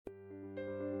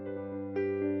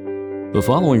The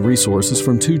following resource is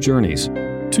from Two Journeys.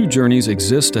 Two Journeys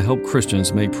exists to help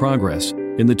Christians make progress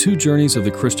in the two journeys of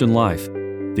the Christian life,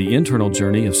 the internal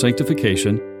journey of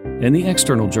sanctification and the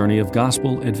external journey of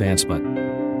gospel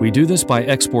advancement. We do this by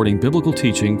exporting biblical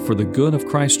teaching for the good of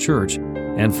Christ's church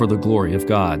and for the glory of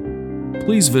God.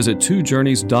 Please visit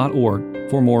twojourneys.org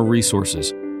for more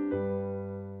resources.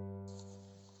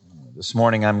 This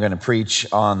morning I'm going to preach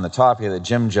on the topic that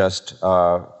Jim just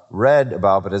read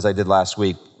about, but as I did last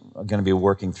week, I'm going to be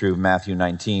working through Matthew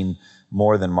 19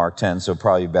 more than Mark 10, so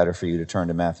probably better for you to turn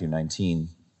to Matthew 19,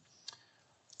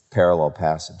 parallel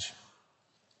passage.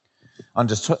 On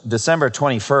December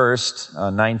 21st,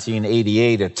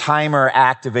 1988, a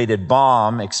timer-activated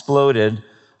bomb exploded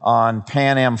on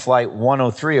Pan Am Flight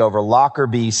 103 over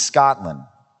Lockerbie, Scotland,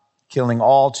 killing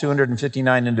all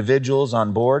 259 individuals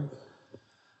on board,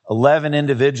 11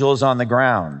 individuals on the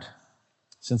ground.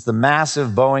 Since the massive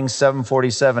Boeing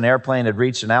 747 airplane had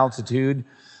reached an altitude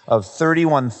of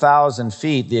 31,000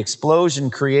 feet, the explosion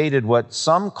created what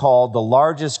some called the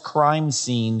largest crime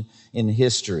scene in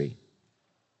history.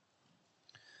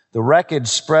 The wreckage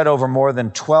spread over more than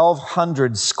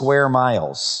 1,200 square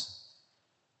miles.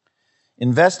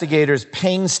 Investigators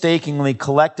painstakingly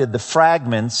collected the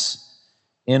fragments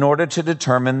in order to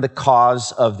determine the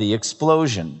cause of the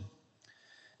explosion.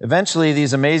 Eventually,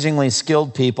 these amazingly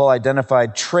skilled people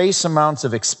identified trace amounts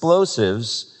of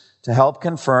explosives to help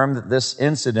confirm that this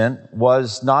incident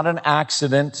was not an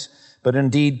accident, but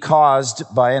indeed caused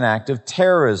by an act of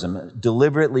terrorism,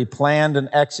 deliberately planned and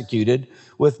executed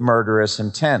with murderous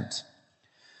intent.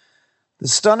 The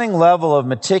stunning level of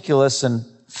meticulous and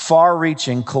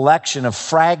far-reaching collection of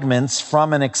fragments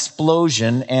from an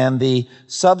explosion and the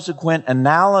subsequent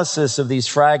analysis of these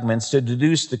fragments to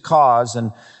deduce the cause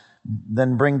and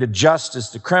then bring to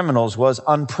justice the criminals was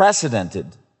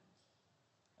unprecedented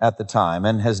at the time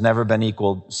and has never been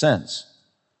equaled since.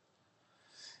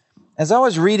 As I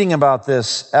was reading about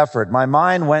this effort, my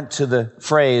mind went to the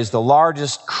phrase, the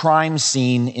largest crime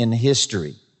scene in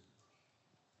history.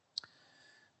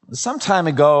 Some time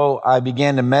ago, I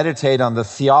began to meditate on the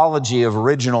theology of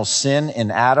original sin in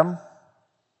Adam,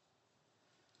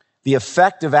 the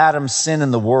effect of Adam's sin in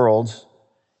the world,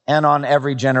 and on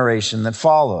every generation that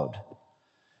followed.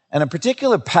 And a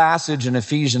particular passage in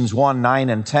Ephesians 1, 9,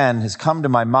 and 10 has come to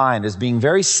my mind as being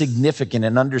very significant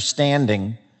in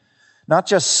understanding not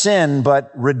just sin,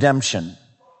 but redemption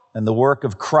and the work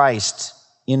of Christ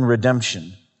in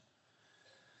redemption.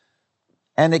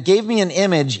 And it gave me an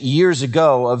image years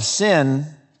ago of sin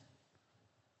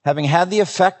having had the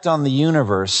effect on the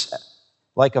universe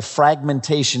like a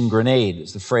fragmentation grenade,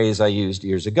 is the phrase I used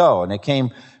years ago. And it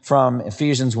came from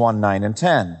Ephesians 1, 9, and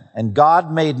 10. And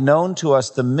God made known to us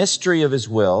the mystery of his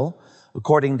will,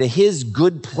 according to his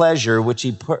good pleasure, which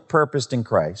he purposed in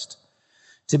Christ,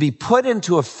 to be put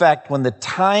into effect when the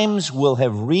times will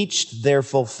have reached their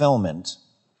fulfillment,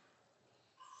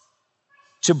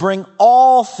 to bring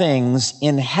all things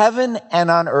in heaven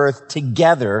and on earth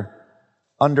together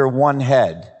under one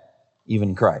head,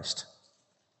 even Christ.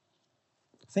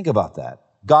 Think about that.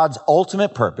 God's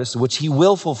ultimate purpose, which he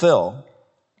will fulfill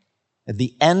at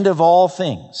the end of all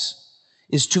things,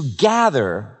 is to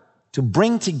gather, to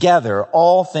bring together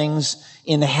all things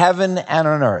in heaven and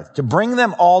on earth, to bring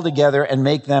them all together and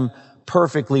make them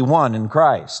perfectly one in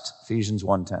Christ. Ephesians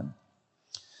 1:10.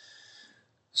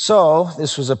 So,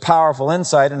 this was a powerful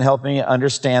insight in helping me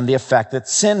understand the effect that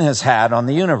sin has had on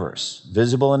the universe,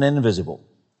 visible and invisible.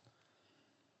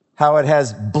 How it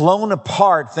has blown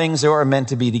apart things that were meant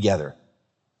to be together.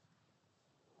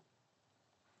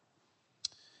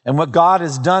 And what God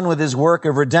has done with his work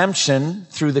of redemption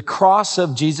through the cross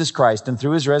of Jesus Christ and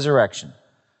through his resurrection.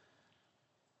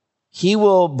 He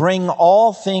will bring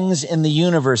all things in the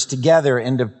universe together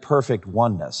into perfect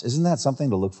oneness. Isn't that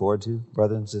something to look forward to,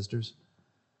 brothers and sisters?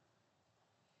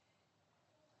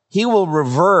 He will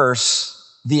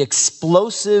reverse the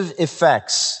explosive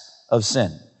effects of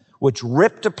sin, which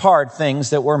ripped apart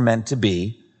things that were meant to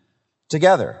be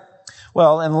together.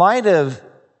 Well, in light of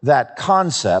that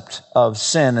concept of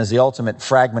sin as the ultimate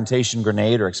fragmentation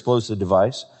grenade or explosive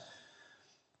device,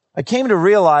 I came to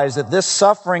realize that this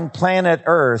suffering planet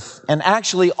Earth, and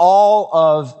actually all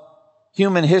of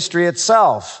human history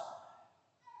itself,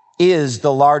 is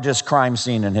the largest crime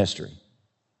scene in history.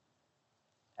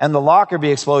 And the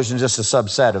Lockerbie explosion is just a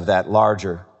subset of that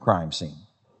larger crime scene.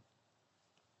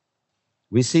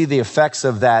 We see the effects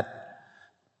of that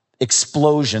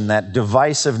explosion, that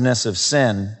divisiveness of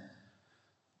sin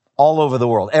all over the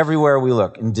world, everywhere we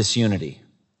look, in disunity,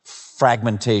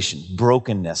 fragmentation,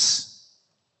 brokenness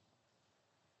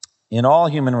in all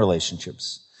human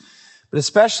relationships. But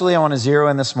especially I want to zero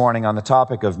in this morning on the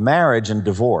topic of marriage and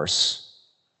divorce.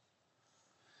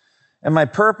 And my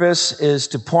purpose is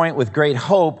to point with great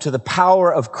hope to the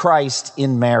power of Christ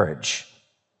in marriage.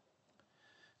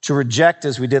 To reject,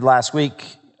 as we did last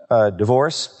week,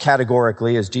 divorce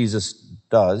categorically, as Jesus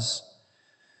does,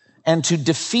 and to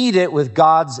defeat it with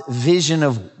God's vision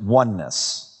of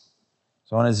oneness.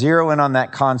 So I want to zero in on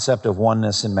that concept of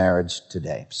oneness in marriage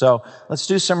today. So let's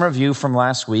do some review from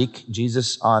last week,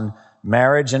 Jesus on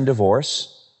marriage and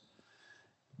divorce.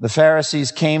 The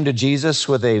Pharisees came to Jesus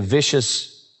with a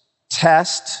vicious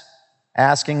test,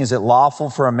 asking, is it lawful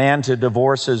for a man to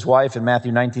divorce his wife in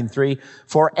Matthew 19:3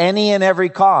 for any and every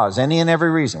cause, any and every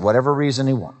reason, whatever reason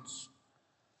he wants?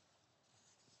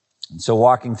 And so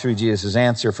walking through Jesus'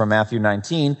 answer from Matthew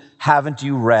 19, haven't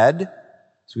you read,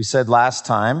 as we said last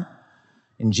time,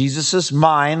 in Jesus'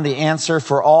 mind, the answer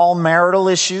for all marital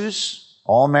issues,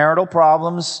 all marital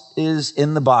problems is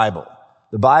in the Bible.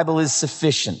 The Bible is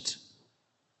sufficient,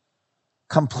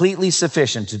 completely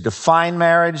sufficient to define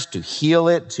marriage, to heal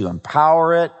it, to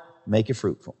empower it, make it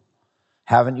fruitful.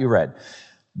 Haven't you read?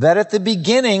 That at the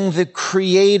beginning, the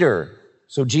Creator,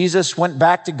 so Jesus went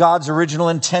back to God's original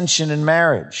intention in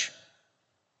marriage,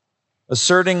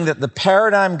 asserting that the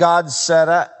paradigm God set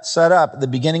up at the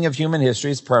beginning of human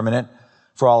history is permanent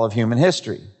for all of human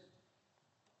history.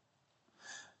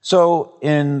 So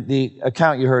in the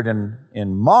account you heard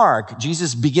in Mark,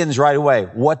 Jesus begins right away.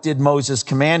 What did Moses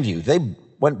command you? They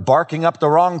went barking up the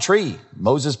wrong tree.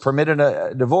 Moses permitted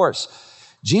a divorce.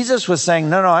 Jesus was saying,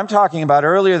 no, I'm talking about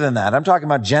earlier than that. I'm talking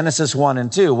about Genesis 1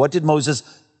 and 2. What did Moses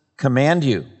command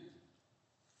you?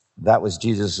 That was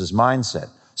Jesus' mindset.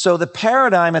 So the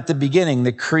paradigm at the beginning,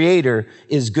 the Creator,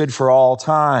 is good for all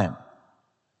time.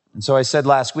 And so I said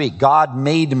last week, God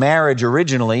made marriage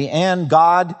originally, and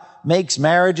God makes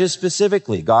marriages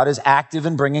specifically. God is active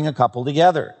in bringing a couple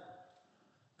together.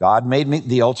 God made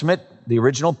the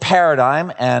original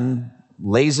paradigm, and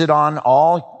lays it on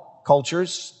all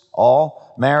cultures,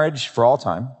 all marriage for all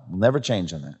time. Will never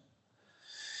change on that.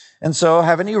 And so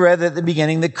haven't you read that at the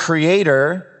beginning, the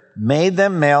Creator made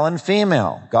them male and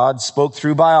female? God spoke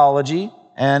through biology,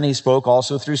 and he spoke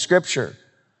also through Scripture.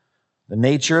 The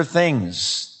nature of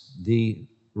things, the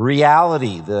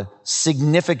reality, the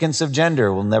significance of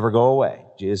gender will never go away.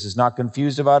 Jesus is not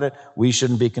confused about it. We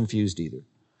shouldn't be confused either.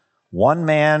 One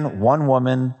man, one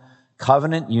woman,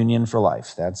 covenant union for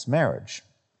life. That's marriage.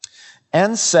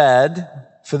 And said,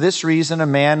 for this reason, a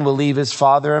man will leave his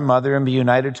father and mother and be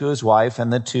united to his wife,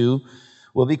 and the two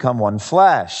will become one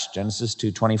flesh. Genesis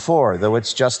 2:24. Though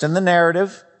it's just in the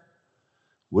narrative,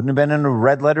 wouldn't have been in a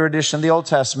red letter edition of the Old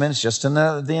Testament. It's just in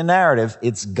the narrative.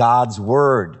 It's God's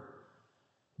word.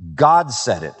 God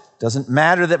said it. Doesn't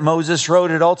matter that Moses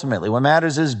wrote it ultimately. What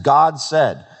matters is God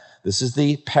said. This is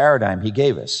the paradigm he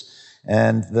gave us.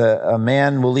 And a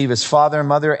man will leave his father and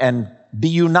mother and be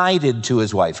united to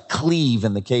his wife. Cleave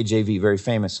in the KJV very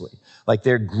famously. Like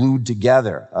they're glued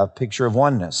together. A picture of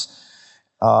oneness.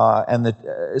 So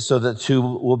the two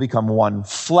will become one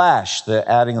flesh. The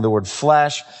adding of the word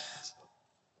flesh,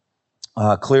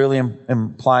 clearly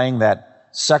implying that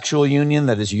sexual union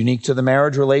that is unique to the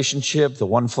marriage relationship, the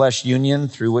one flesh union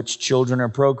through which children are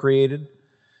procreated.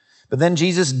 But then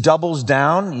Jesus doubles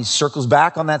down. He circles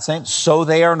back on that same, so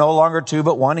they are no longer two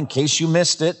but one, in case you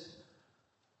missed it.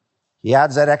 He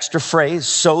adds that extra phrase,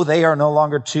 so they are no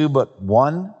longer two but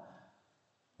one.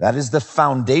 That is the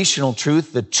foundational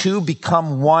truth. The two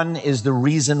become one is the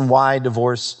reason why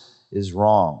divorce is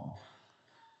wrong.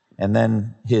 And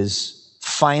then his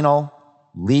final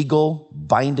legal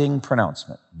binding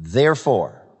pronouncement.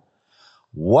 Therefore,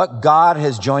 what God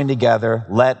has joined together,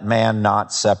 let man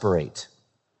not separate.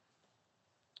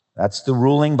 That's the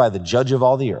ruling by the judge of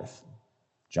all the earth.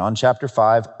 John chapter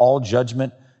 5, all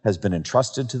judgment has been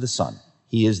entrusted to the Son.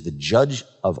 He is the judge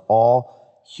of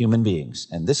all human beings.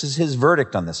 And this is his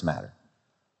verdict on this matter.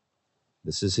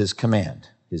 This is his command,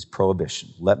 his prohibition.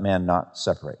 Let man not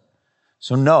separate.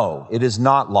 So no, it is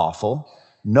not lawful.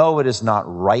 No, it is not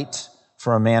right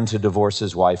for a man to divorce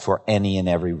his wife for any and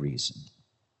every reason.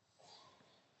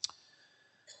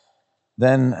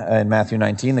 Then in Matthew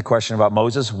 19, the question about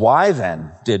Moses, why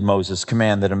then did Moses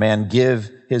command that a man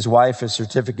give his wife a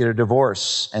certificate of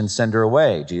divorce and send her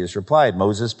away? Jesus replied,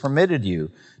 Moses permitted you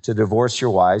to divorce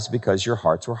your wives because your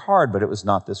hearts were hard, but it was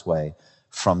not this way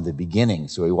from the beginning.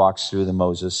 So he walks through the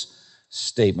Moses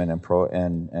statement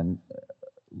and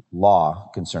law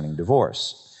concerning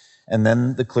divorce. And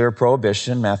then the clear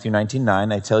prohibition, Matthew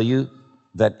 19:9, I tell you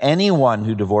that anyone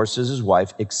who divorces his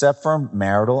wife, except for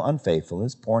marital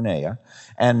unfaithfulness, porneia,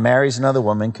 and marries another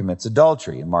woman commits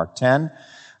adultery. In Mark 10,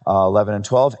 11 and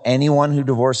 12. Anyone who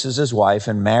divorces his wife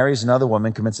and marries another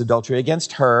woman commits adultery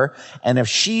against her. And if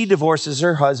she divorces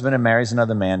her husband and marries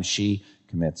another man, she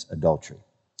commits adultery.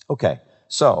 Okay,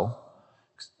 so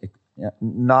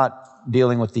not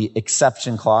dealing with the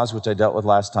exception clause, which I dealt with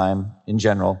last time. In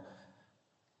general,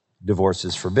 divorce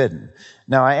is forbidden.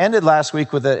 Now, I ended last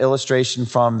week with an illustration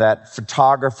from that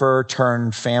photographer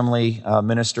turned family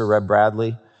minister, Reb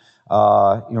Bradley.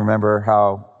 You remember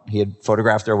how he had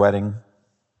photographed their wedding?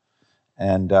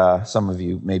 And some of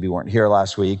you maybe weren't here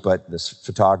last week, but this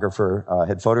photographer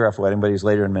had photographed a wedding, but he's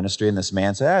later in ministry, and this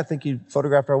man said, I think you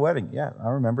photographed our wedding. Yeah, I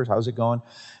remember. How's it going?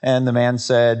 And the man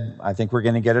said, I think we're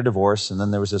going to get a divorce. And then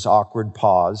there was this awkward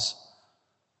pause.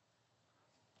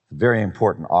 Very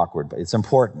important, awkward, but it's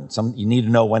important. You need to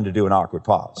know when to do an awkward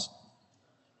pause.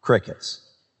 Crickets.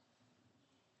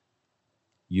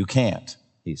 You can't,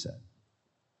 he said.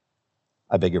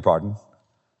 I beg your pardon?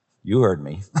 You heard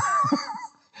me.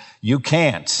 You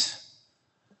can't.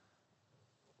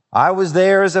 I was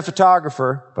there as a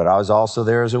photographer, but I was also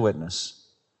there as a witness.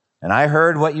 And I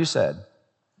heard what you said.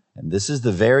 And this is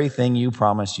the very thing you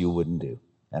promised you wouldn't do.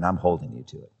 And I'm holding you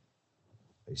to it.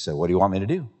 He said, what do you want me to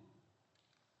do?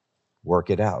 Work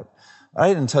it out. I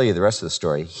didn't tell you the rest of the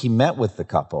story. He met with the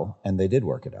couple, and they did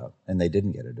work it out, and they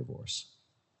didn't get a divorce.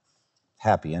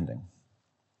 Happy ending.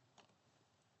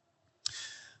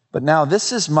 But now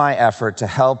this is my effort to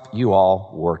help you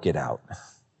all work it out.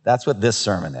 That's what this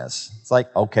sermon is. It's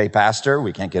like, okay, pastor,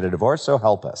 we can't get a divorce, so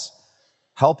help us.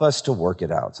 Help us to work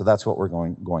it out. So that's what we're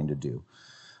going to do.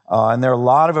 And there are a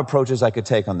lot of approaches I could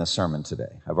take on this sermon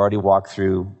today. I've already walked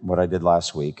through what I did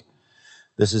last week.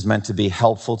 This is meant to be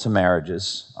helpful to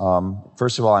marriages.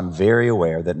 First of all, I'm very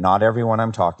aware that not everyone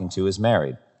I'm talking to is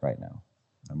married right now.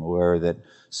 I'm aware that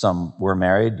some were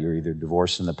married. You're either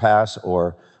divorced in the past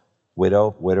or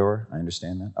widower. I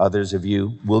understand that. Others of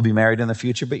you will be married in the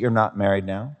future, but you're not married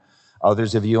now.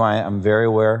 Others of you, I'm very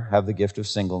aware, have the gift of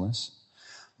singleness.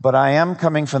 But I am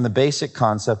coming from the basic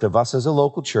concept of us as a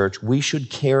local church. We should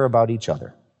care about each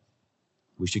other.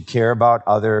 We should care about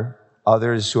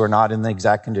others who are not in the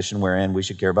exact condition we're in. We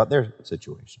should care about their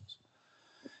situations.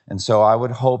 And so I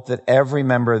would hope that every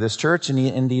member of this church, and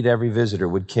indeed every visitor,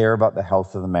 would care about the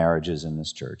health of the marriages in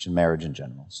this church and marriage in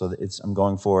general. So I'm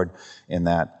going forward in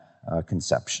that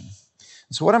conception.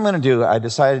 So what I'm going to do, I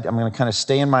decided I'm going to kind of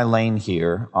stay in my lane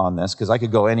here on this, because I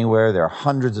could go anywhere. There are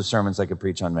hundreds of sermons I could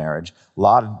preach on marriage, a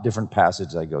lot of different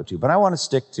passages I go to. But I want to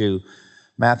stick to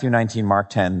Matthew 19, Mark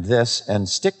 10, and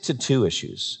stick to two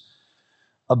issues.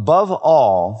 Above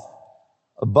all,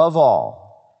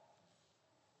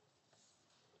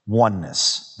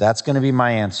 oneness. That's going to be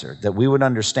my answer, that we would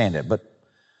understand it. But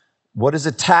what is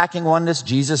attacking oneness?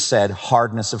 Jesus said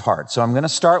hardness of heart. So I'm going to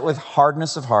start with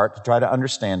hardness of heart to try to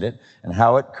understand it and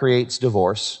how it creates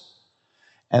divorce,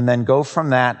 and then go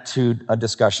from that to a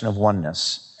discussion of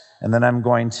oneness. And then I'm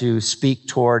going to speak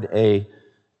toward a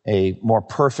more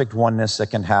perfect oneness that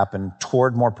can happen,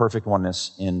 toward more perfect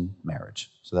oneness in marriage.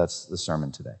 So that's the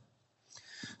sermon today.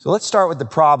 So let's start with the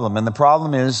problem. And the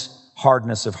problem is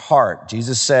hardness of heart.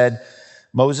 Jesus said,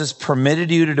 Moses permitted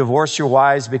you to divorce your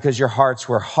wives because your hearts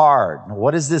were hard. Now,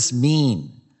 what does this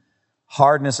mean?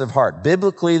 Hardness of heart.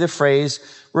 Biblically, the phrase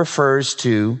refers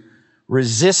to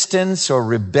resistance or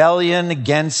rebellion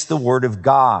against the word of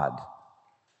God.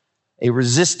 A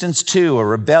resistance to, a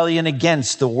rebellion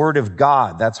against the word of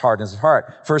God. That's hardness of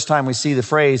heart. First time we see the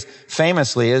phrase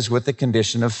famously is with the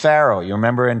condition of Pharaoh. You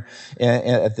remember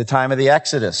at the time of the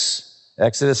Exodus.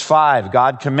 Exodus 5,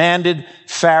 God commanded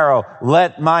Pharaoh,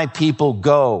 let my people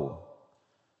go.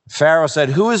 Pharaoh said,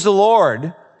 who is the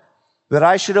Lord that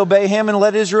I should obey him and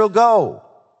let Israel go?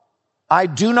 I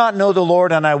do not know the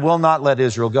Lord, and I will not let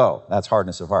Israel go. That's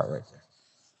hardness of heart right there.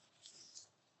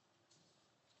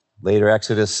 Later,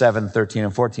 Exodus 7, 13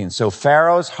 and 14. So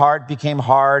Pharaoh's heart became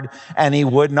hard, and he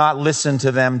would not listen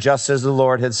to them, just as the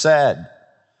Lord had said.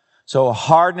 So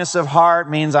hardness of heart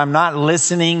means I'm not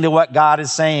listening to what God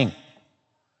is saying.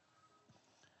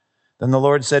 Then the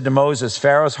Lord said to Moses,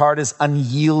 Pharaoh's heart is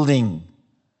unyielding.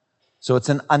 So it's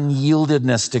an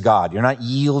unyieldedness to God. You're not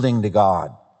yielding to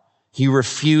God. He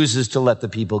refuses to let the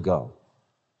people go.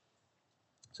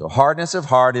 So hardness of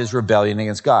heart is rebellion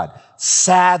against God.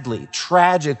 Sadly,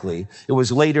 tragically, it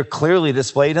was later clearly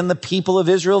displayed in the people of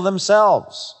Israel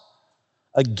themselves.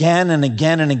 Again and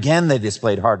again and again, they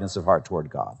displayed hardness of heart toward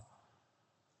God.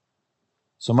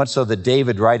 So much so that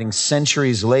David, writing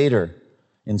centuries later,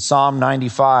 in Psalm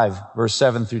 95, verse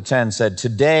 7 through 10, said,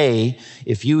 today,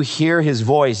 if you hear his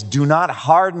voice, do not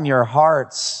harden your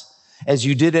hearts as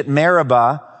you did at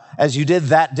Meribah as you did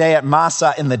that day at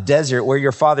Massa in the desert, where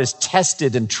your fathers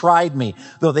tested and tried me,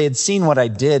 though they had seen what I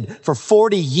did. For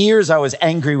 40 years I was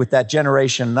angry with that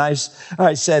generation. And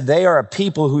I said, they are a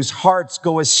people whose hearts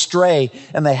go astray,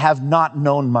 and they have not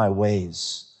known my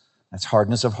ways. That's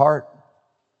hardness of heart.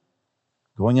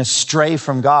 Going astray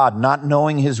from God, not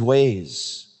knowing his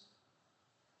ways.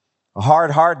 A hard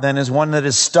heart, then, is one that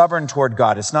is stubborn toward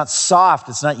God. It's not soft.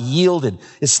 It's not yielded.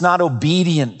 It's not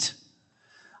obedient.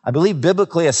 I believe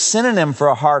biblically a synonym for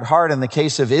a hard heart in the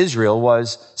case of Israel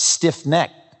was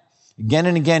stiff-necked. Again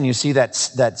and again you see that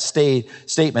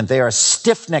statement. They are a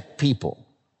stiff-necked people.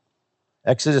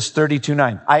 Exodus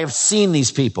 32:9. I have seen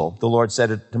these people, the Lord said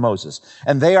it to Moses,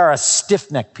 and they are a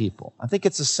stiff-necked people. I think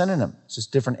it's a synonym. It's just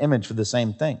a different image for the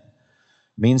same thing.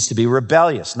 It means to be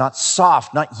rebellious, not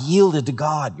soft, not yielded to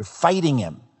God. You're fighting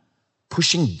him,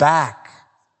 pushing back.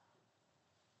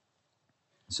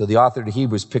 So the author to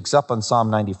Hebrews picks up on Psalm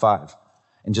 95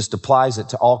 and just applies it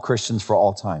to all Christians for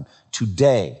all time.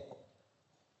 Today,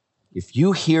 if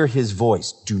you hear his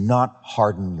voice, do not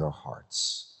harden your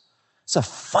hearts. It's a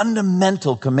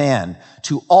fundamental command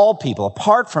to all people,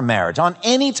 apart from marriage, on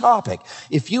any topic.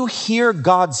 If you hear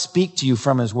God speak to you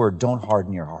from his word, don't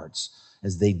harden your hearts,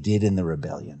 as they did in the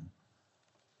rebellion.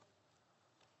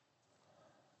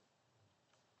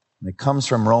 And it comes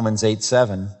from Romans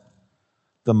 8:7.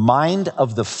 The mind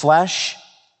of the flesh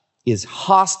is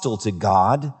hostile to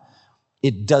God.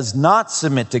 It does not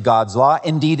submit to God's law.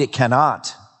 Indeed, it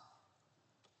cannot.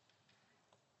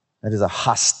 That is a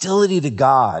hostility to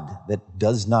God that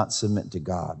does not submit to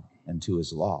God and to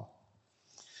his law.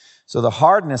 So the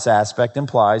hardness aspect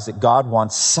implies that God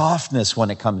wants softness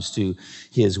when it comes to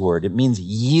his word. It means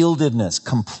yieldedness,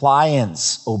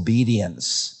 compliance,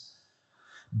 obedience.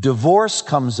 Divorce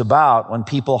comes about when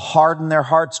people harden their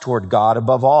hearts toward God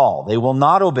above all. They will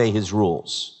not obey his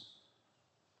rules.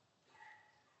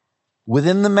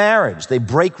 Within the marriage, they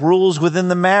break rules within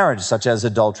the marriage, such as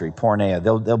adultery, porneia.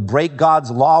 They'll break God's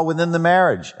law within the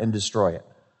marriage and destroy it.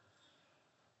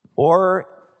 Or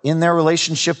in their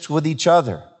relationships with each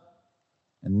other.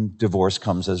 And divorce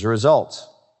comes as a result.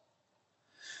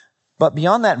 But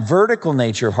beyond that vertical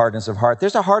nature of hardness of heart,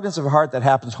 there's a hardness of heart that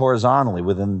happens horizontally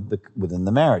within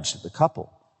the marriage, the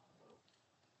couple.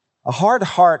 A hard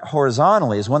heart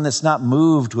horizontally is one that's not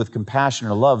moved with compassion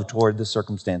or love toward the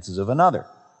circumstances of another.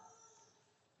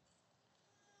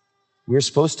 We're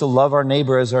supposed to love our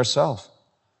neighbor as ourselves.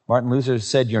 Martin Luther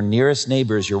said, your nearest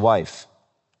neighbor is your wife.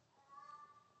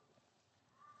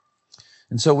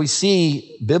 And so we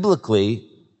see biblically,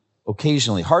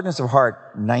 occasionally, hardness of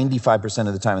heart 95%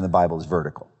 of the time in the Bible is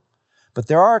vertical. But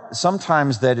there are some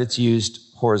times that it's used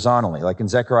horizontally, like in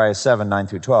Zechariah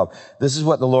 7:9-12. This is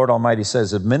what the Lord Almighty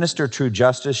says, administer true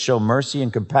justice, show mercy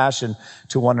and compassion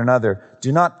to one another.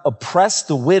 Do not oppress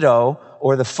the widow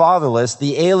or the fatherless,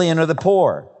 the alien or the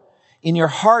poor. In your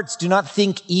hearts, do not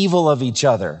think evil of each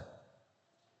other.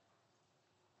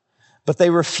 But they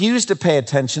refused to pay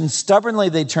attention. Stubbornly,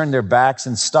 they turned their backs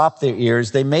and stopped their ears.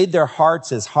 They made their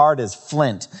hearts as hard as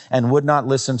flint and would not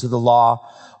listen to the law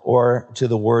or to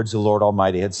the words the Lord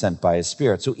Almighty had sent by his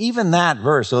Spirit. So even that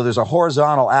verse, so there's a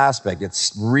horizontal aspect.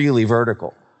 It's really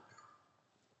vertical.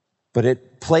 But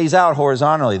it plays out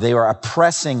horizontally. They are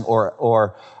oppressing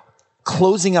or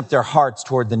closing up their hearts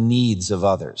toward the needs of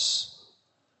others.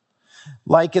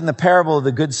 Like in the parable of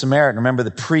the Good Samaritan, remember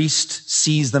the priest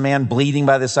sees the man bleeding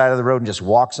by the side of the road and just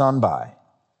walks on by.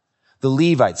 The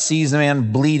Levite sees the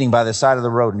man bleeding by the side of the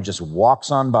road and just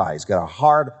walks on by.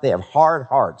 They have hard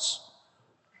hearts.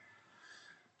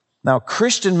 Now,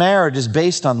 Christian marriage is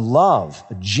based on love,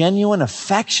 a genuine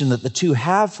affection that the two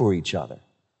have for each other,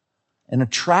 an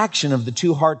attraction of the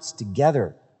two hearts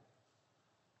together.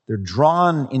 They're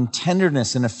drawn in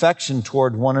tenderness and affection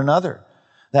toward one another.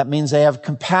 That means they have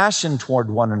compassion toward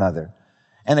one another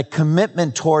and a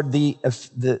commitment toward the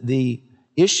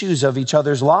issues of each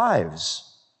other's lives.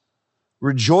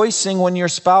 Rejoicing when your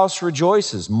spouse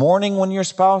rejoices, mourning when your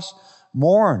spouse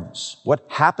mourns. What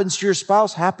happens to your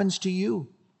spouse happens to you.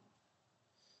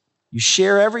 You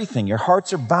share everything. Your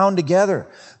hearts are bound together.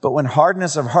 But when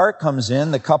hardness of heart comes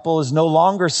in, the couple is no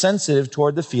longer sensitive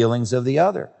toward the feelings of the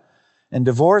other. And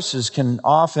divorces can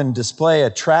often display a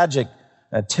tragic,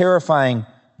 terrifying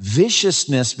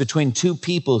viciousness between two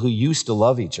people who used to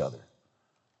love each other.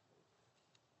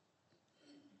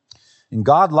 And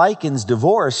God likens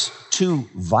divorce to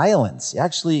violence. He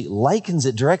actually likens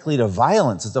it directly to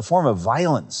violence. It's a form of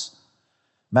violence.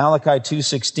 Malachi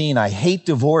 2:16, I hate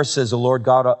divorce, says the Lord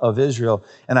God of Israel,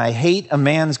 and I hate a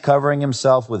man's covering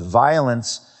himself with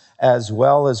violence as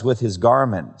well as with his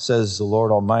garment, says the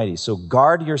Lord Almighty. So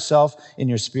guard yourself in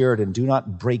your spirit and do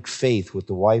not break faith with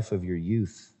the wife of your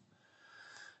youth.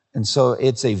 And so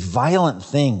it's a violent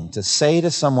thing to say to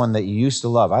someone that you used to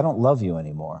love, I don't love you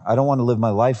anymore. I don't want to live my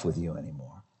life with you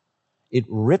anymore. It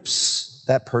rips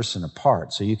that person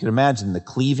apart. So you can imagine the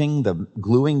cleaving, the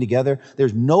gluing together.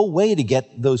 There's no way to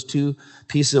get those two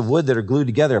pieces of wood that are glued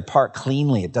together apart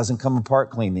cleanly. It doesn't come apart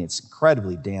cleanly. It's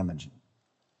incredibly damaging.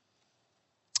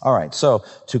 All right, so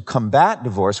to combat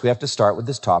divorce, we have to start with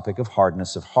this topic of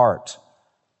hardness of heart.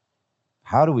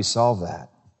 How do we solve that?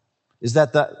 Is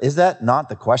that not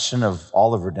the question of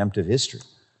all of redemptive history?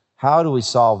 How do we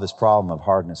solve this problem of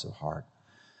hardness of heart?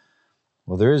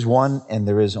 Well, there is one, and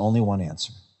there is only one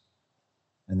answer,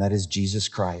 and that is Jesus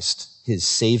Christ, his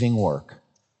saving work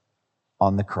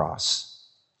on the cross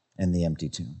and the empty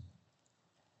tomb.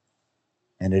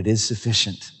 And it is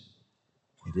sufficient.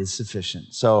 It is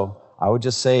sufficient. So I would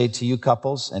just say to you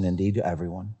couples, and indeed to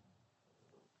everyone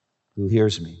who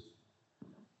hears me,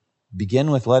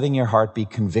 begin with letting your heart be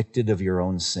convicted of your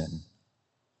own sin.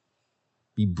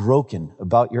 Be broken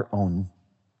about your own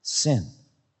sin.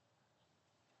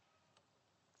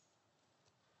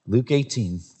 Luke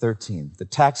 18:13. The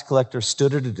tax collector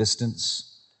stood at a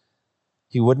distance.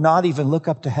 He would not even look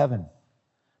up to heaven,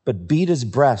 but beat his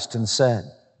breast and said,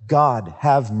 God,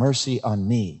 have mercy on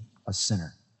me, a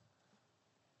sinner.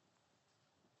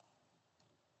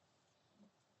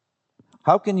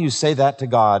 How can you say that to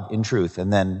God in truth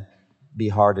and then be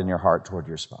hard in your heart toward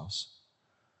your spouse?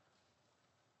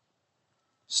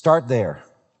 Start there.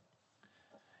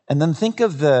 And then think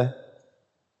of the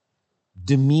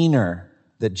demeanor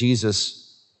that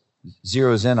Jesus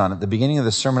zeroes in on at the beginning of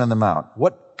the Sermon on the Mount.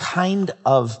 What kind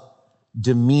of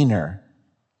demeanor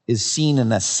is seen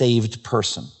in a saved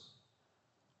person?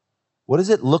 What does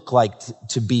it look like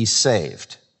to be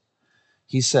saved?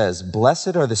 He says,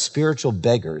 blessed are the spiritual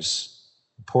beggars,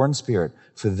 poor in spirit,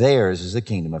 for theirs is the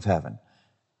kingdom of heaven.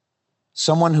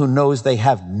 Someone who knows they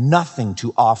have nothing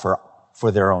to offer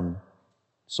for their own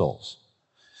souls.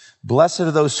 Blessed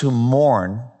are those who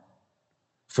mourn,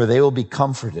 for they will be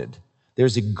comforted.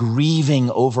 There's a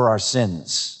grieving over our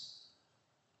sins.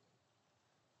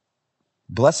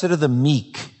 Blessed are the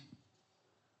meek.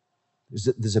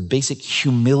 There's a basic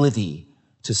humility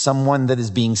to someone that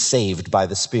is being saved by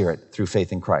the Spirit through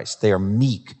faith in Christ. They are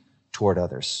meek toward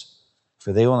others,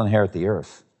 for they will inherit the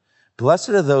earth. Blessed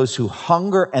are those who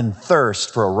hunger and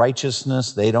thirst for a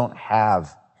righteousness they don't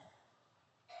have.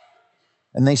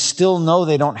 And they still know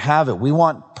they don't have it. We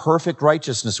want perfect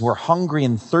righteousness. We're hungry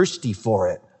and thirsty for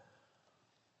it,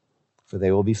 for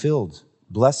they will be filled.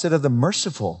 Blessed are the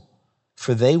merciful,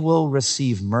 for they will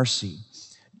receive mercy.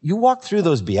 You walk through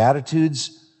those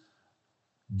Beatitudes,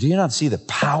 do you not see the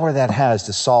power that has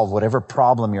to solve whatever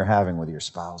problem you're having with your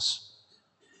spouse?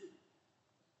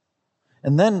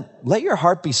 And then let your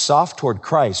heart be soft toward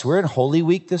Christ. We're in Holy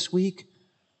Week this week.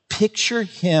 Picture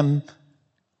him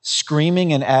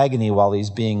screaming in agony while he's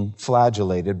being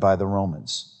flagellated by the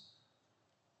Romans.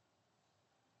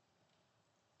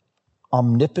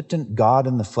 Omnipotent God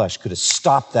in the flesh could have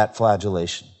stopped that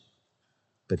flagellation,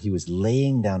 but he was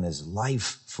laying down his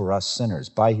life for us sinners.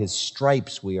 By his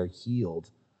stripes we are healed.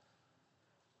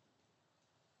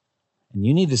 And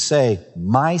you need to say,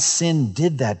 my sin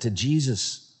did that to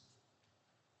Jesus.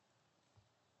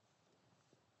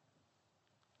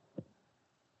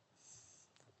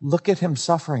 Look at him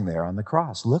suffering there on the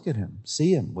cross. Look at him.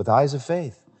 See him with eyes of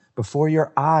faith. Before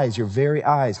your eyes, your very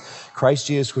eyes, Christ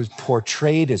Jesus was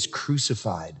portrayed as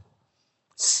crucified.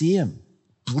 See him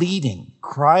bleeding,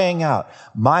 crying out,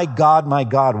 my God,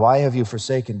 why have you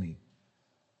forsaken me?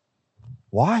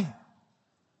 Why?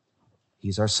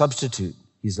 He's our substitute.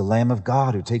 He's the Lamb of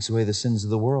God who takes away the sins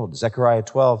of the world. Zechariah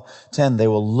 12:10, they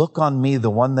will look on me, the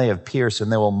one they have pierced,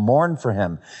 and they will mourn for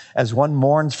him as one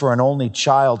mourns for an only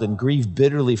child and grieve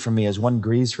bitterly for me as one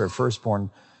grieves for a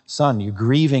firstborn son. You're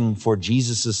grieving for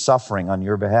Jesus' suffering on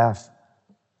your behalf.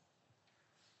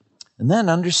 And then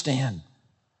understand,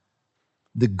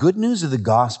 the good news of the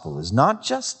gospel is not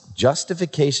just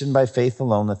justification by faith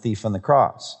alone, the thief on the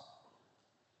cross,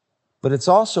 but it's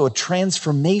also a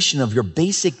transformation of your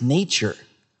basic nature.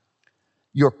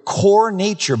 Your core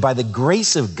nature by the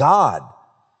grace of God,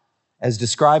 as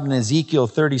described in Ezekiel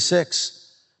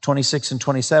 36:26 and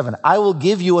 27. I will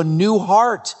give you a new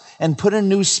heart and put a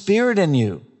new spirit in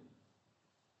you.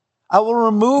 I will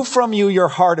remove from you your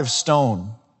heart of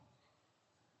stone,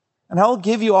 and I will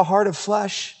give you a heart of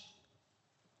flesh.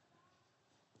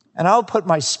 And I'll put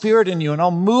my spirit in you, and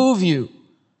I'll move you.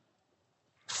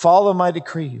 Follow my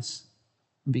decrees,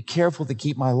 and be careful to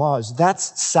keep my laws.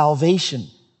 That's salvation.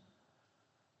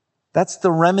 That's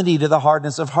the remedy to the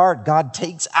hardness of heart. God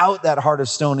takes out that heart of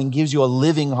stone and gives you a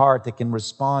living heart that can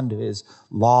respond to his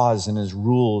laws and his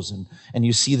rules, and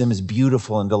you see them as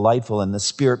beautiful and delightful, and the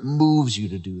Spirit moves you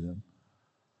to do them.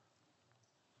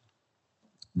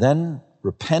 Then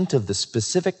repent of the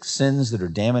specific sins that are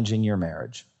damaging your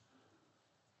marriage.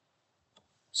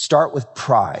 Start with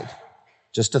pride.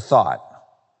 Just a thought.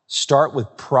 Start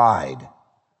with pride.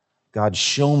 God,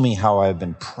 show me how I've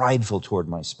been prideful toward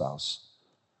my spouse.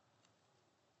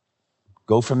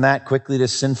 Go from that quickly to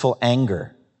sinful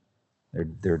anger.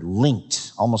 They're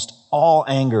linked. Almost all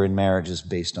anger in marriage is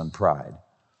based on pride.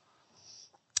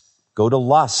 Go to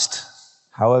lust.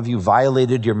 How have you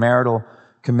violated your marital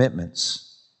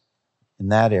commitments in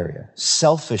that area?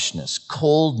 Selfishness,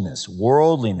 coldness,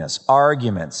 worldliness,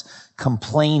 arguments,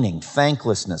 complaining,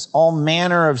 thanklessness, all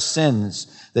manner of sins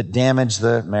that damage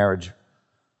the marriage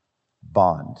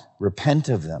bond. Repent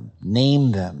of them.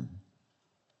 Name them.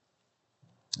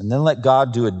 And then let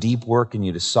God do a deep work in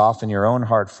you to soften your own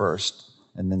heart first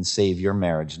and then save your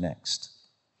marriage next.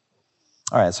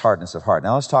 All right, it's hardness of heart.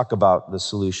 Now let's talk about the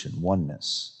solution,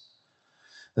 oneness.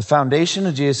 The foundation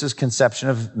of Jesus' conception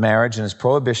of marriage and his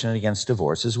prohibition against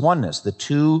divorce is oneness. The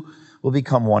two will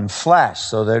become one flesh,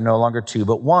 so they're no longer two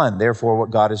but one. Therefore,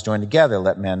 what God has joined together,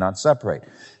 let man not separate.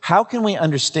 How can we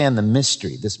understand the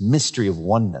mystery, this mystery of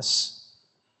oneness?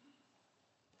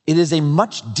 It is a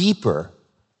much deeper,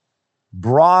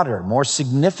 broader, more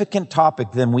significant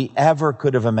topic than we ever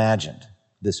could have imagined,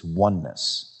 this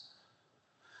oneness.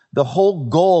 The whole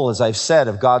goal, as I've said,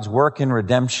 of God's work in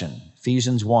redemption,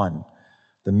 Ephesians 1,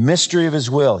 the mystery of his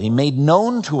will. He made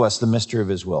known to us the mystery of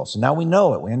his will. So now we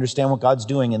know it. We understand what God's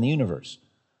doing in the universe.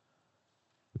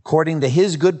 According to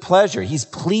his good pleasure, he's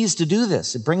pleased to do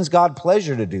this. It brings God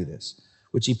pleasure to do this,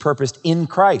 which he purposed in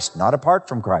Christ, not apart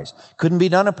from Christ. Couldn't be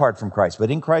done apart from Christ,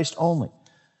 but in Christ only.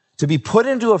 To be put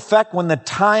into effect when the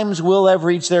times will have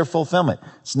reached their fulfillment.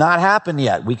 It's not happened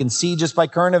yet. We can see just by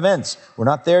current events. We're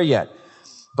not there yet.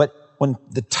 But when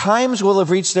the times will have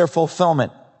reached their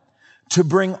fulfillment, to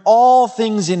bring all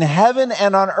things in heaven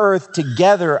and on earth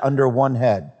together under one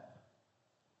head,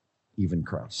 even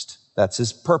Christ. That's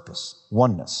his purpose,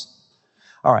 oneness.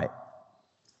 All right.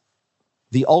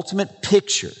 The ultimate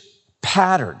picture,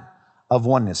 pattern of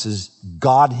oneness is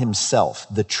God himself,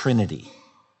 the Trinity.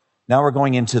 Now we're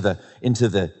going into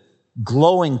the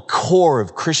glowing core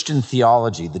of Christian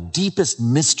theology, the deepest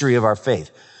mystery of our faith,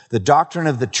 the doctrine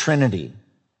of the Trinity.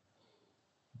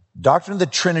 Doctrine of the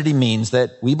Trinity means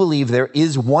that we believe there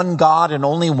is one God and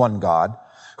only one God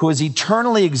who has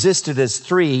eternally existed as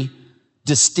three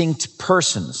distinct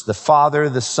persons, the Father,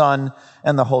 the Son,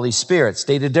 and the Holy Spirit.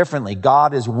 Stated differently,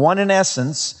 God is one in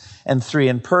essence and three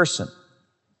in person.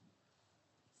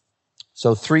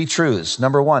 So three truths.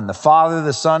 Number one, the Father,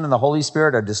 the Son, and the Holy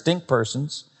Spirit are distinct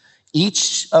persons.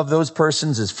 Each of those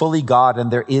persons is fully God,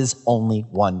 and there is only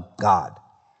one God.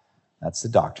 That's the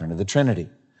doctrine of the Trinity.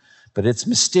 But it's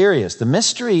mysterious. The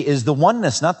mystery is the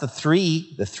oneness, not the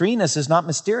three. The threeness is not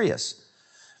mysterious.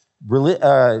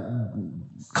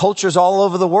 Cultures all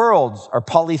over the world are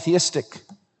polytheistic.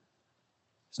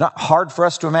 It's not hard for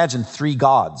us to imagine three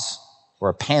gods or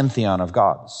a pantheon of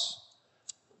gods.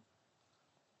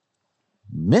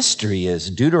 Mystery is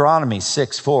Deuteronomy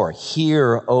 6:4.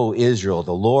 Hear, O Israel,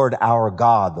 the Lord our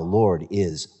God, the Lord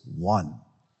is one.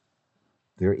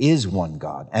 There is one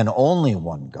God and only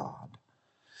one God.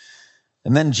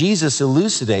 And then Jesus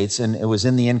elucidates, and it was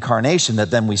in the incarnation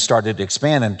that then we started to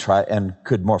expand and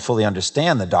could more fully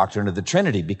understand the doctrine of the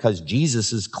Trinity, because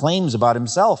Jesus' claims about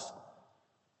himself.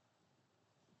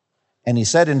 And he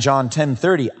said in John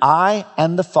 10:30, I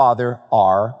and the Father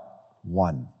are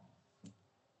one.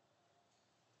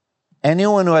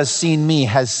 Anyone who has seen me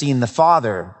has seen the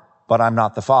Father, but I'm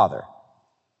not the Father.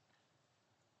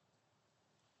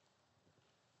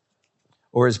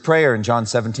 Or his prayer in John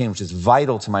 17, which is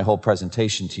vital to my whole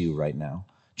presentation to you right now.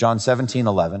 John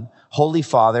 17:11, Holy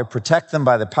Father, protect them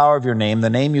by the power of your name, the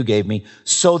name you gave me,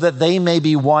 so that they may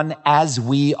be one as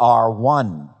we are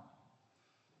one.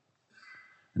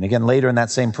 And again, later in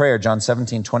that same prayer, John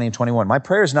 17:20 and 21, my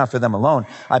prayer is not for them alone.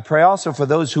 I pray also for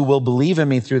those who will believe in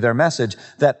me through their message,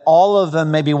 that all of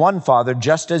them may be one, Father,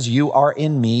 just as you are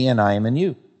in me and I am in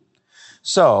you.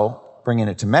 So, bringing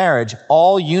it to marriage,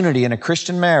 all unity in a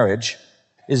Christian marriage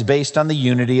is based on the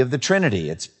unity of the Trinity.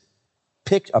 It's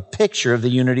a picture of the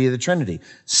unity of the Trinity.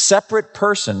 Separate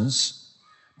persons,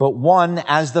 but one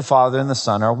as the Father and the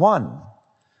Son are one.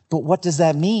 But what does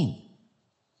that mean?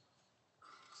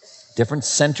 Different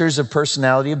centers of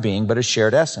personality of being, but a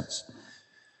shared essence.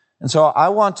 And so I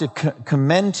want to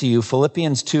commend to you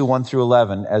Philippians 2:1 through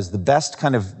 11 as the best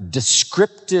kind of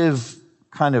descriptive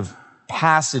kind of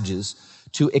passages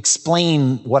to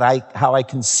explain how I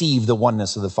conceive the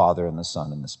oneness of the Father and the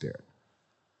Son and the Spirit.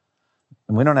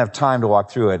 And we don't have time to walk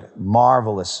through it.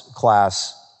 Marvelous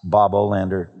class, Bob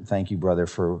Olander. Thank you, brother,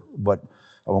 for what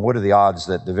are the odds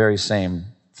that the very same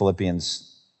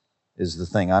Philippians is the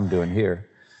thing I'm doing here?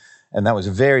 And that was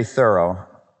very thorough.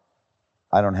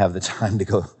 I don't have the time to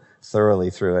go thoroughly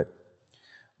through it.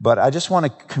 But I just want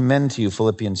to commend to you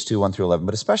Philippians 2, 1 through 11,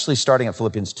 but especially starting at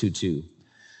Philippians 2, 2,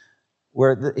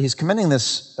 where he's commending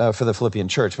this for the Philippian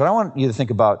church. But I want you to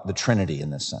think about the Trinity in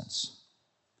this sense.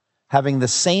 Having the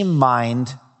same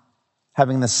mind,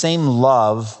 having the same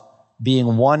love,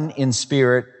 being one in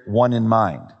spirit, one in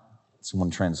mind. It's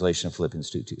one translation of Philippians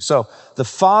 2, 2. So the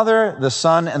Father, the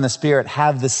Son, and the Spirit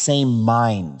have the same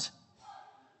mind.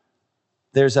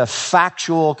 There's a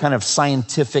factual kind of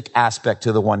scientific aspect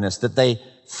to the oneness that they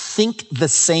think the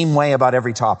same way about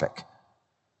every topic.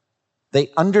 They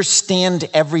understand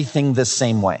everything the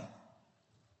same way.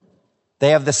 They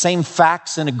have the same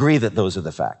facts and agree that those are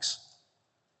the facts.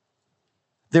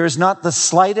 There is not the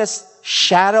slightest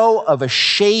shadow of a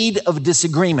shade of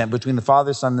disagreement between the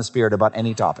Father, Son, and the Spirit about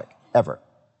any topic, ever.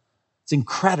 It's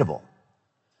incredible.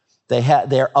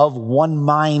 They're of one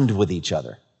mind with each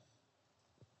other.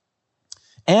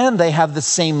 And they have the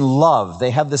same love.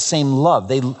 They have the same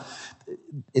love.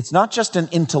 It's not just an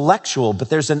intellectual, but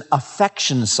there's an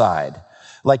affection side,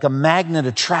 like a magnet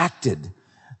attracted.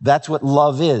 That's what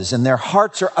love is. And their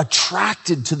hearts are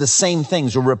attracted to the same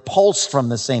things or repulsed from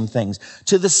the same things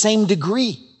to the same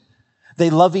degree. They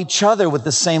love each other with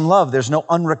the same love. There's no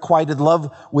unrequited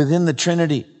love within the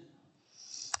Trinity.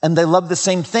 And they love the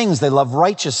same things. They love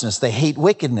righteousness. They hate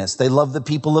wickedness. They love the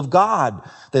people of God.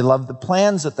 They love the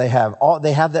plans that they have.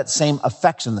 They have that same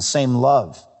affection, the same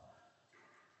love.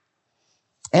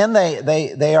 And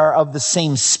they are of the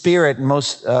same spirit.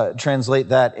 Most translate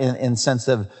that in sense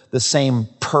of the same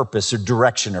purpose or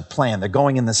direction or plan. They're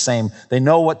going in the same, they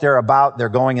know what they're about. They're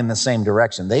going in the same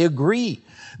direction. They agree.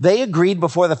 They agreed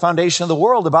before the foundation of the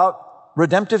world about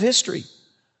redemptive history.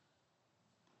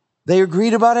 They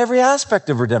agreed about every aspect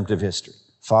of redemptive history.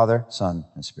 Father, Son,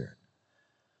 and Spirit.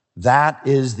 That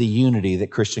is the unity that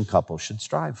Christian couples should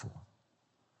strive for.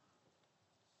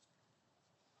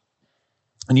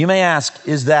 And you may ask,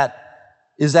 is that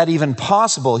even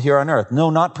possible here on earth?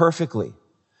 No, not perfectly.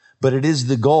 But it is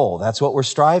the goal. That's what we're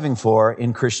striving for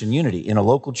in Christian unity. In a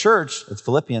local church, it's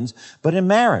Philippians, but in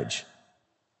marriage.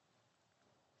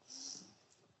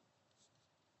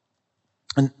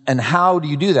 And how do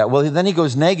you do that? Well, then he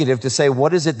goes negative to say,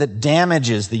 what is it that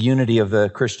damages the unity of the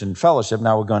Christian fellowship?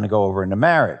 Now we're going to go over into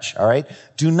marriage, all right?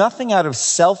 Do nothing out of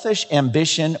selfish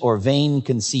ambition or vain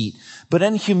conceit, but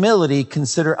in humility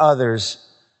consider others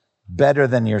better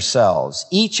than yourselves.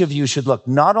 Each of you should look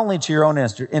not only to your own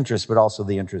interests, but also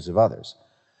the interests of others.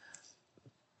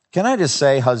 Can I just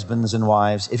say, husbands and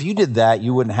wives, if you did that,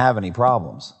 you wouldn't have any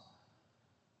problems.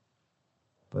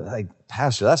 But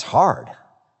Pastor, that's hard.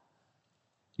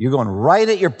 You're going right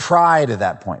at your pride at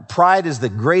that point. Pride is the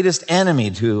greatest enemy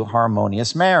to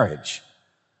harmonious marriage.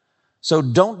 So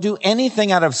don't do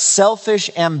anything out of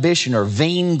selfish ambition or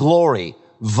vainglory,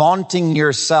 vaunting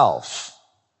yourself.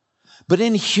 But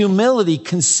in humility,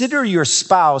 consider your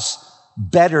spouse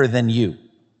better than you.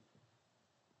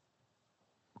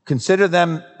 Consider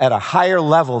them at a higher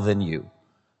level than you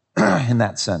in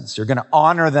that sense. You're going to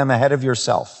honor them ahead of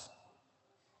yourself.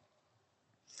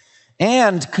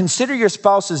 And consider your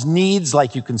spouse's needs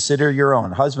like you consider your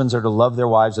own. Husbands are to love their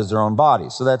wives as their own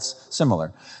bodies. So that's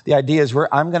similar. The idea is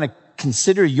I'm going to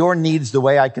consider your needs the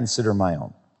way I consider my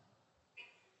own.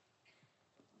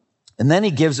 And then he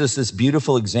gives us this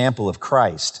beautiful example of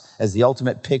Christ as the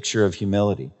ultimate picture of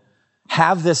humility.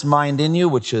 Have this mind in you,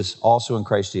 which is also in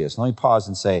Christ Jesus. Let me pause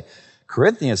and say,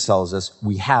 Corinthians tells us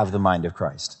we have the mind of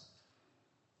Christ.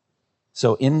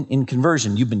 So in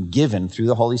conversion, you've been given through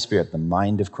the Holy Spirit the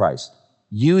mind of Christ.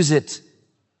 Use it.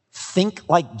 Think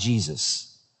like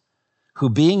Jesus, who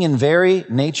being in very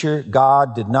nature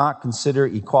God did not consider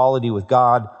equality with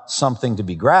God something to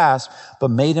be grasped, but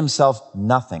made himself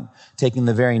nothing, taking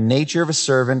the very nature of a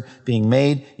servant, being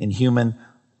made in human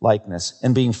likeness.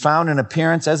 And being found in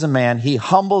appearance as a man, he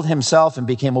humbled himself and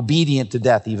became obedient to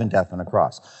death, even death on a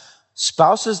cross.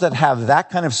 Spouses that have that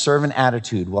kind of servant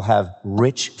attitude will have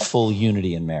rich, full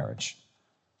unity in marriage.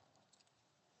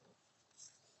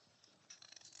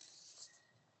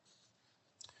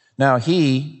 Now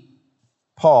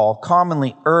Paul,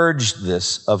 commonly urged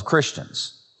this of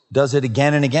Christians, does it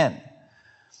again and again.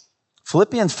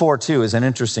 Philippians 4:2 is an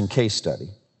interesting case study.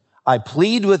 I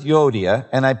plead with Euodia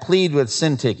and I plead with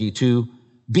Syntyche to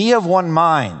Be of one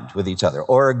mind with each other,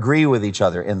 or agree with each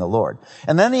other in the Lord.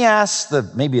 And then he asks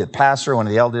maybe a pastor, one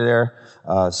of the elder there,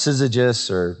 syzygus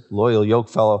or loyal yoke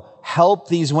fellow, help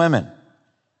these women.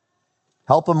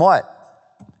 Help them what?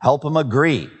 Help them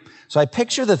agree. So I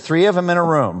picture the three of them in a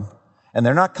room, and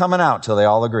they're not coming out till they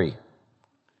all agree.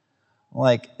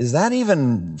 Like, is that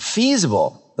even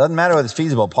feasible? Doesn't matter whether it's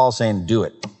feasible. Paul's saying, do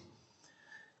it.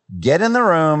 Get in the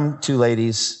room, two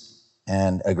ladies,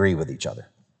 and agree with each other.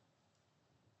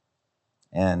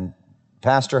 And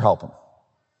pastor, help them.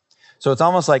 So it's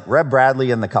almost like Reb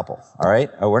Bradley and the couple, all right?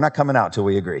 We're not coming out till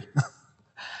we agree.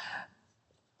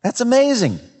 That's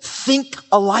amazing. Think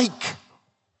alike.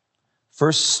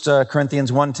 1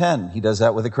 Corinthians 1:10, he does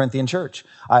that with the Corinthian church.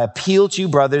 I appeal to you,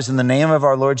 brothers, in the name of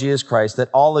our Lord Jesus Christ, that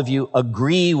all of you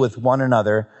agree with one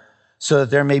another so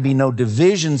that there may be no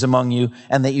divisions among you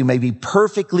and that you may be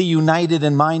perfectly united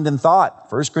in mind and thought.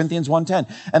 1 Corinthians 1:10.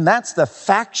 And that's the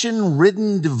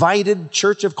faction-ridden, divided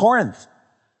church of Corinth.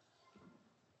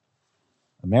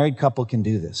 A married couple can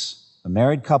do this. A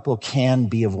married couple can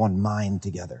be of one mind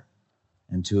together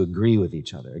and to agree with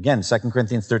each other. Again, 2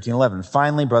 Corinthians 13:11.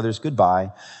 Finally, brothers,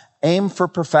 goodbye. Aim for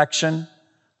perfection.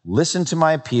 Listen to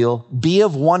my appeal. Be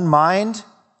of one mind.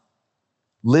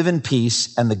 Live in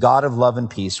peace, and the God of love and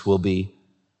peace will be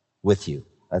with you.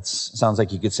 That sounds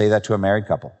like you could say that to a married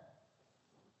couple.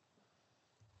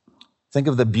 Think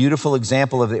of the beautiful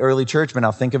example of the early church, but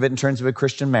now think of it in terms of a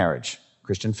Christian marriage,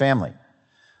 Christian family.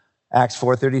 Acts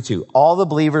 4:32. All the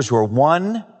believers were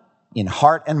one in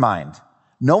heart and mind.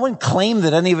 No one claimed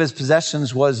that any of his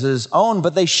possessions was his own,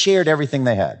 but they shared everything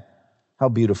they had. How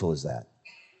beautiful is that?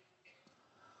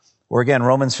 Or again,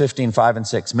 Romans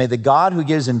 15:5-6. May the God who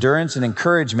gives endurance and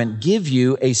encouragement give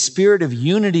you a spirit of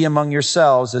unity among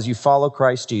yourselves as you follow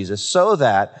Christ Jesus, so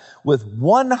that with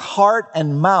one heart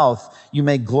and mouth you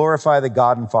may glorify the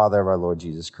God and Father of our Lord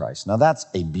Jesus Christ. Now that's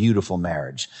a beautiful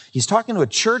marriage. He's talking to a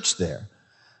church there,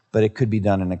 but it could be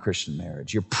done in a Christian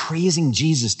marriage. You're praising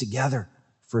Jesus together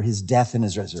for his death and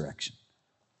his resurrection.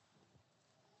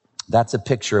 That's a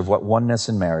picture of what oneness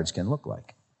in marriage can look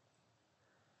like.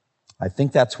 I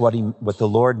think that's what the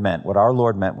Lord meant, what our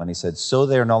Lord meant when he said, so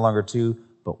they are no longer two,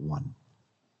 but one.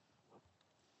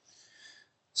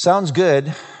 Sounds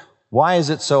good. Why is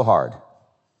it so hard?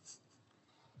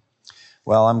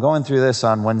 Well, I'm going through this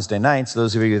on Wednesday nights.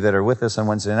 Those of you that are with us on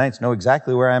Wednesday nights know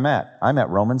exactly where I'm at. I'm at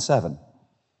Romans 7.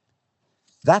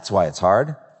 That's why it's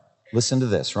hard. Listen to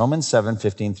this, Romans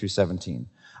 7:15-17.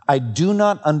 I do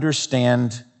not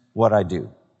understand what I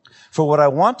do. For what I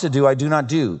want to do, I do not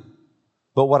do.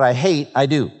 But what I hate, I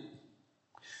do.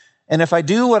 And if I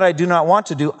do what I do not want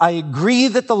to do, I agree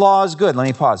that the law is good. Let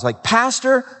me pause. Like,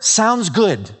 pastor, sounds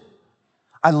good.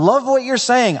 I love what you're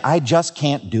saying. I just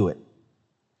can't do it.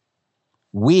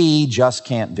 We just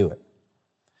can't do it.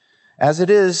 As it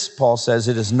is, Paul says,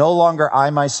 it is no longer I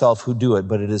myself who do it,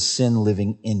 but it is sin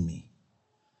living in me.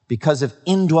 Because of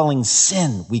indwelling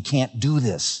sin, we can't do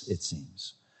this, it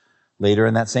seems. Later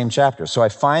in that same chapter. So I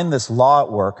find this law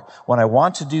at work. When I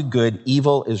want to do good,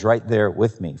 evil is right there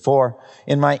with me. For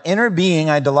in my inner being,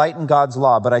 I delight in God's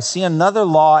law, but I see another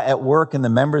law at work in the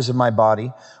members of my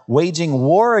body, waging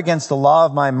war against the law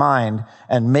of my mind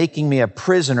and making me a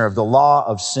prisoner of the law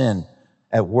of sin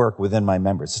at work within my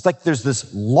members. It's like there's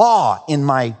this law in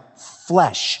my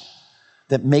flesh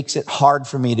that makes it hard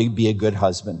for me to be a good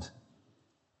husband.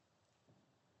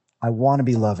 I want to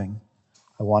be loving.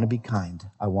 I want to be kind.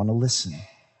 I want to listen.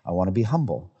 I want to be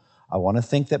humble. I want to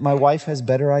think that my wife has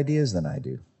better ideas than I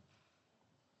do.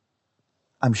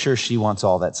 I'm sure she wants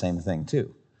all that same thing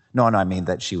too. No, I mean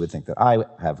that she would think that I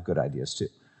have good ideas too.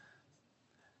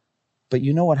 But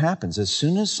you know what happens? As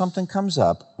soon as something comes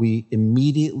up, we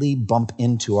immediately bump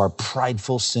into our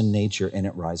prideful sin nature and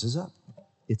it rises up.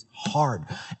 It's hard.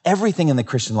 Everything in the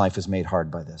Christian life is made hard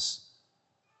by this.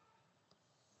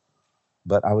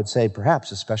 But I would say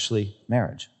perhaps especially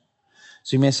marriage.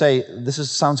 So you may say,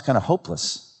 sounds kind of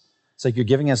hopeless. It's like you're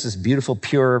giving us this beautiful,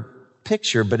 pure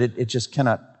picture, but it just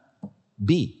cannot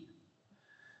be.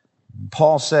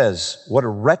 Paul says, what a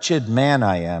wretched man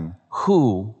I am.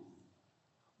 Who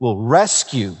will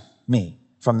rescue me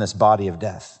from this body of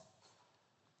death?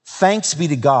 Thanks be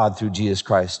to God through Jesus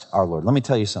Christ our Lord. Let me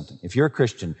tell you something. If you're a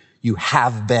Christian, you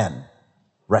have been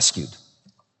rescued.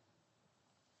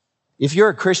 If you're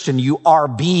a Christian, you are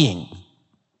being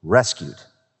rescued.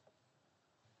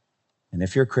 And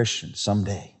if you're a Christian,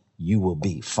 someday you will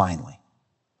be finally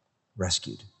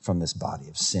rescued from this body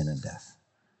of sin and death.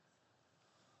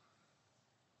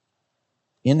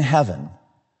 In heaven,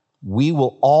 we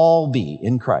will all be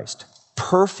in Christ,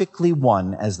 perfectly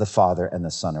one as the Father and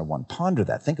the Son are one. Ponder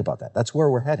that. Think about that. That's where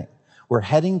we're heading. We're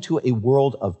heading to a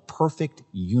world of perfect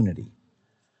unity.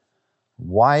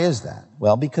 Why is that?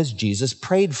 Well, because Jesus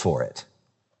prayed for it.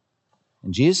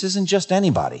 And Jesus isn't just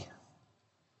anybody.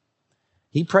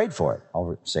 He prayed for it.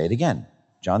 I'll say it again.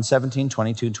 John 17,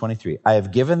 22 and 23. I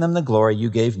have given them the glory you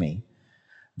gave me,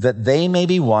 that they may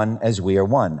be one as we are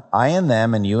one. I and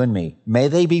them and you and me. May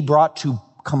they be brought to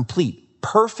complete,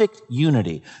 perfect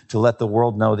unity to let the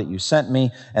world know that you sent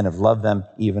me and have loved them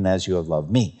even as you have loved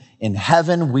me. In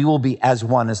heaven, we will be as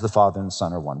one as the Father and the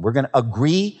Son are one. We're going to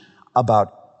agree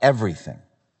about everything.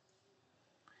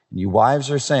 And you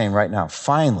wives are saying right now,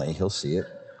 finally, he'll see it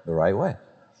the right way.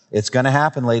 It's going to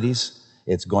happen, ladies.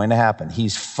 It's going to happen.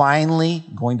 He's finally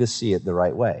going to see it the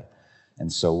right way.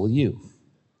 And so will you.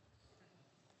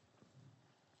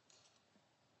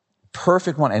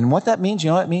 Perfect one. And what that means, you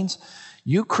know what it means?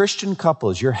 You Christian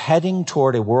couples, you're heading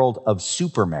toward a world of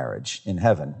super marriage in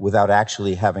heaven without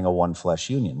actually having a one flesh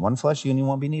union. One flesh union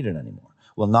won't be needed anymore.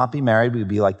 We'll not be married. We'll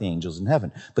be like the angels in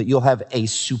heaven. But you'll have a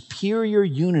superior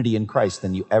unity in Christ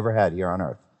than you ever had here on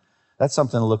earth. That's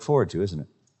something to look forward to, isn't it?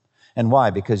 And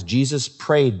why? Because Jesus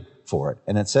prayed for it.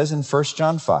 And it says in 1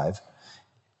 John 5,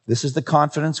 this is the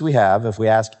confidence we have. If we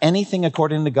ask anything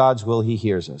according to God's will, he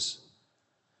hears us.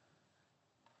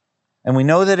 And we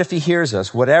know that if he hears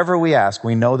us, whatever we ask,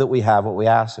 we know that we have what we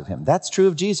ask of him. That's true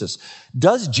of Jesus.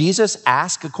 Does Jesus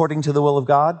ask according to the will of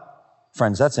God?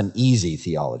 Friends, that's an easy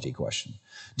theology question.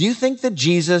 Do you think that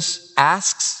Jesus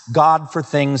asks God for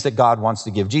things that God wants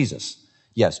to give Jesus?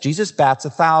 Yes, Jesus bats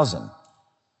 1,000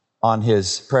 on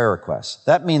his prayer requests.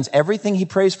 That means everything he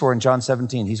prays for in John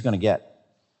 17, he's going to get.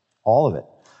 All of it.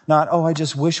 Not, oh, I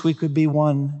just wish we could be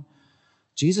one.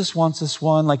 Jesus wants us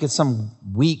one, like it's some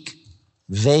weak,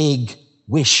 vague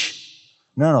wish.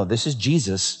 No, this is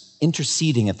Jesus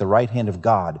interceding at the right hand of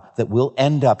God that we'll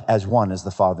end up as one as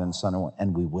the Father and Son are one,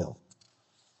 and we will.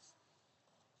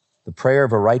 The prayer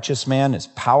of a righteous man is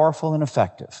powerful and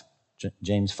effective.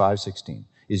 James 5:16.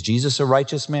 Is Jesus a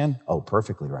righteous man? Oh,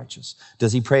 perfectly righteous.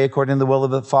 Does he pray according to the will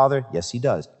of the Father? Yes, he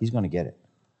does. He's going to get it.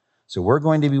 So we're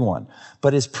going to be one.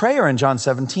 But his prayer in John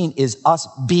 17 is us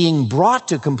being brought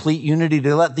to complete unity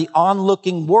to let the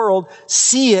onlooking world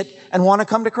see it and want to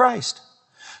come to Christ.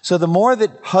 So the more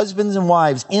that husbands and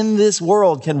wives in this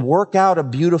world can work out a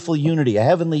beautiful unity, a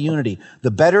heavenly unity, the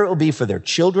better it will be for their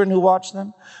children who watch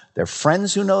them, their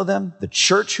friends who know them, the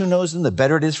church who knows them, the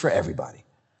better it is for everybody.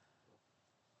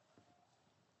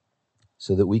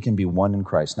 So that we can be one in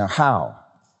Christ. Now, how?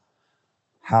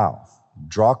 How?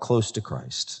 Draw close to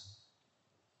Christ.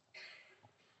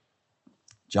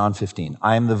 John 15,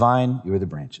 I am the vine, you are the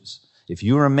branches. If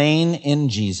you remain in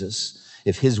Jesus,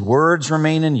 if his words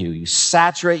remain in you, you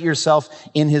saturate yourself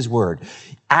in his word.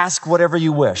 Ask whatever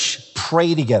you wish.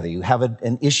 Pray together. You have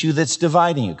an issue that's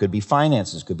dividing you. It could be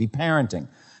finances, could be parenting,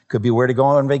 could be where to go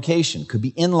on vacation, could be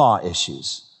in-law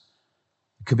issues.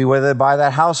 It could be whether to buy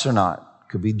that house or not.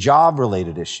 Could be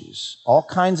job-related issues, all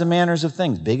kinds of manners of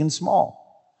things, big and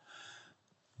small.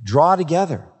 Draw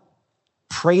together.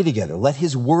 Pray together. Let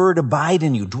his word abide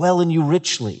in you, dwell in you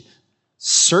richly.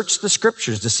 Search the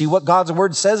scriptures to see what God's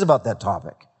word says about that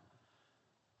topic.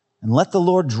 And let the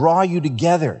Lord draw you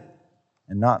together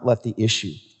and not let the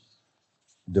issue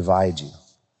divide you.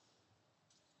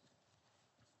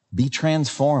 Be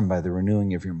transformed by the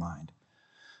renewing of your mind.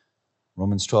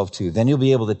 Romans 12:2. Then you'll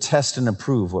be able to test and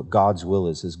approve what God's will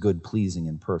is, his good, pleasing,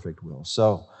 and perfect will.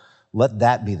 So let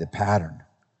that be the pattern.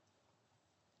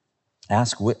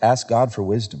 Ask God for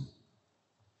wisdom.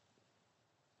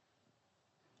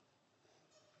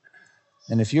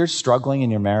 And if you're struggling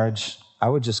in your marriage, I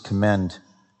would just commend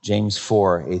James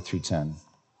 4:8-10.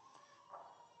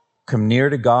 Come near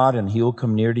to God and he will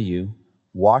come near to you.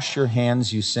 Wash your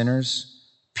hands, you sinners.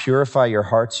 Purify your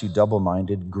hearts, you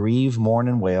double-minded. Grieve, mourn,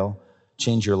 and wail.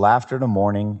 Change your laughter to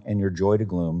mourning and your joy to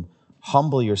gloom.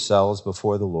 Humble yourselves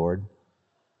before the Lord,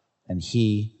 and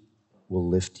he will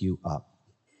lift you up.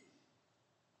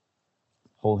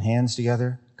 Hold hands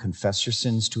together. Confess your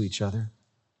sins to each other.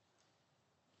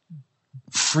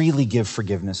 Freely give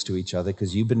forgiveness to each other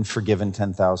because you've been forgiven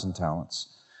 10,000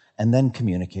 talents. And then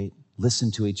communicate.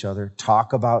 Listen to each other.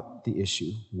 Talk about the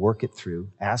issue. Work it through.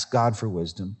 Ask God for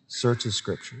wisdom. Search the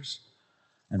scriptures.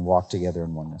 And walk together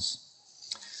in oneness.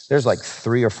 There's like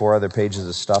 3 or 4 other pages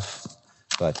of stuff,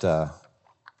 but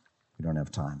we don't have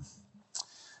time.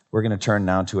 We're going to turn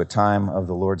now to a time of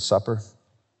the Lord's Supper.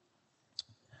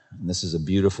 And this is a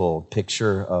beautiful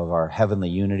picture of our heavenly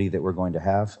unity that we're going to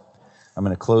have. I'm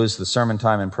going to close the sermon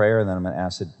time in prayer, and then I'm going to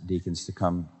ask the deacons to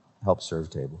come help serve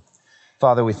table.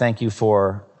 Father, we thank you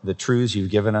for the truths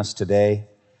you've given us today,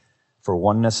 for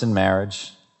oneness in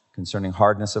marriage, concerning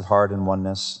hardness of heart and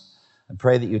oneness, I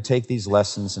pray that you take these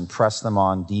lessons and press them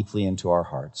on deeply into our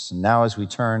hearts. And now as we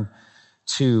turn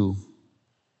to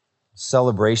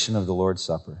celebration of the Lord's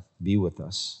Supper, be with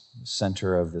us, the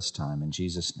center of this time. In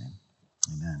Jesus' name,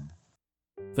 amen.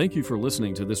 Thank you for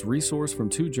listening to this resource from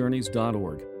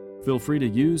twojourneys.org. Feel free to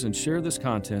use and share this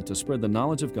content to spread the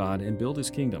knowledge of God and build His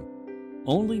kingdom.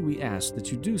 Only we ask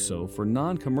that you do so for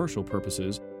non-commercial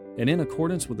purposes and in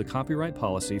accordance with the copyright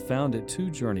policy found at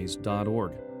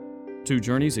twojourneys.org. Two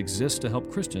Journeys exists to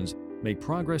help Christians make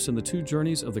progress in the two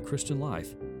journeys of the Christian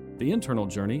life, the internal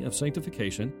journey of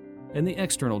sanctification and the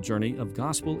external journey of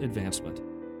gospel advancement.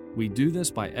 We do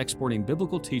this by exporting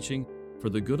biblical teaching for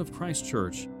the good of Christ's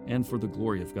church and for the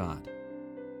glory of God.